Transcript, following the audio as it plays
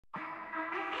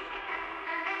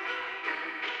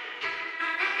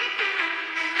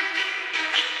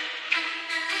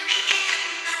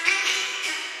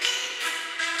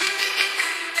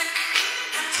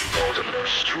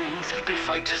streets, they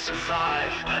fight to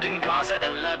survive. But in Gaza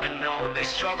and Lebanon, they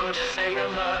struggle to stay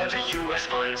alive. The US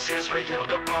funds Israel,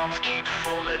 the bombs keep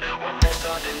falling. We're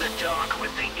Mossad in the dark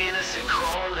with the innocent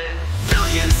crawling.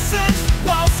 Billions sent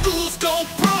while schools go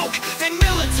broke. They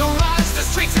militarize the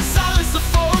streets and silence the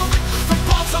folk. From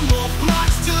Baltimore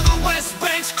blocks to the West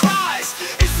Bank cries.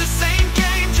 It's the same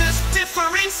game, just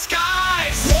different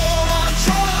skies. War on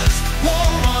drugs,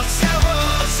 war on terror,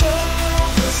 it's all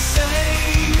the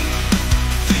same.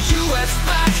 The US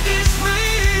back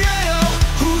Israel,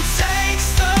 who takes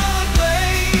the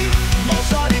blame?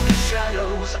 Mossad in the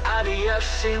shadows,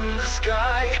 IDF's in the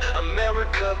sky.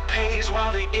 America pays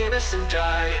while the innocent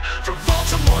die. From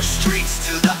Baltimore streets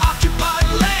to the occupied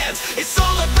lands, it's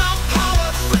all about power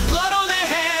with blood on their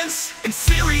hands. In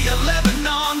Syria,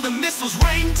 Lebanon, the missiles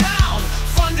rain down,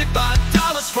 funded by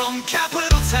dollars from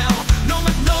capital town. No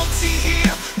McNulty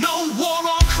here, no war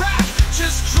on crack,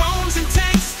 just drones and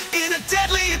tanks in a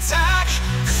deadly attack.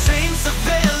 The same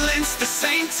surveillance, the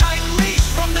same tight leash,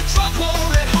 from the drug war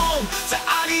at home to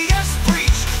IDF's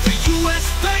breach. The US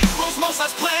bankrolls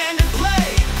Mossad's plan and play,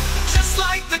 just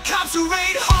like the cops who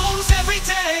raid homes every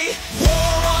day.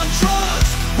 War on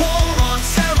drugs, war on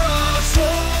terror, it's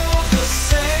all the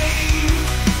same.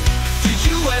 The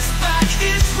US back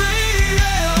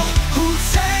Israel, who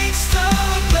takes the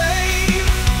blame?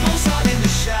 Mossad in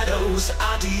the shadows,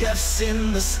 IDF's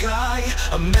in the sky.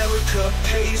 America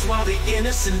pays while the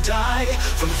innocent die.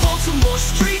 From Baltimore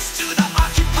streets to the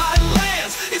occupied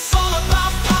lands, it's all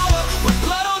about power with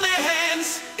blood on their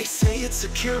hands. They say it's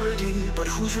security, but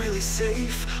who's really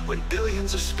safe when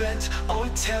billions are spent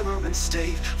on terror and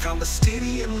state? From the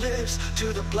Palestinian lives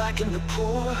to the black and the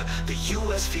poor, the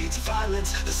US feeds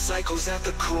violence, the cycle's at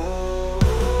the core.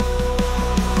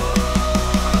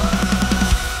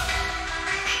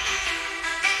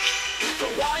 If the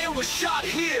wire was shot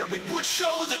here, it would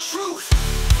show the truth.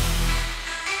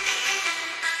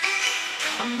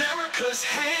 America's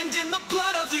hand in the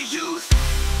blood of the youth.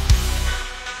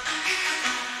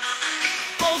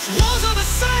 Both wars are the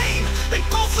same, they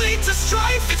both lead to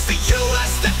strife. It's the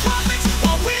US that profits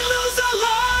while we lose our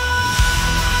life.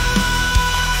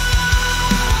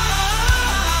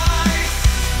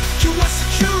 US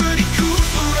security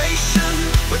cooperation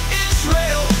with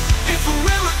Israel. If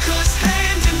America's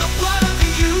hand in the blood of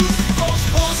the youth. Both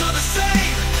wars are the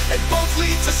same, they both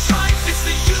lead to strife. It's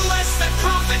the US that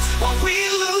profits while we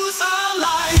lose our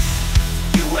life.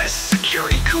 US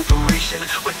security cooperation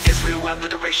with Israel and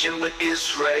liberation with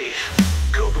Israel.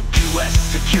 US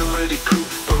security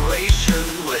cooperation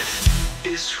with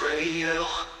Israel.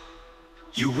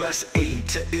 US aid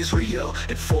to Israel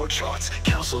and 4 charts,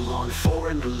 Council on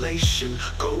Foreign Relation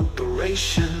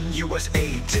Cooperation. US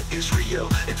aid to Israel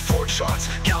and 4 charts,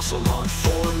 Council on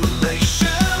Foreign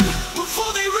Relation.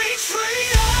 Before they reach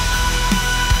freedom,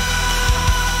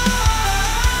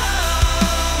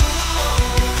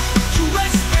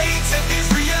 US aid to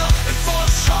Israel and 4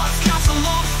 charts, Council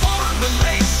on Foreign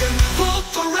Relation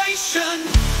Cooperation.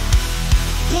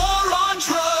 War on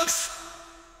drugs.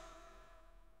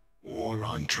 War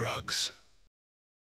on drugs.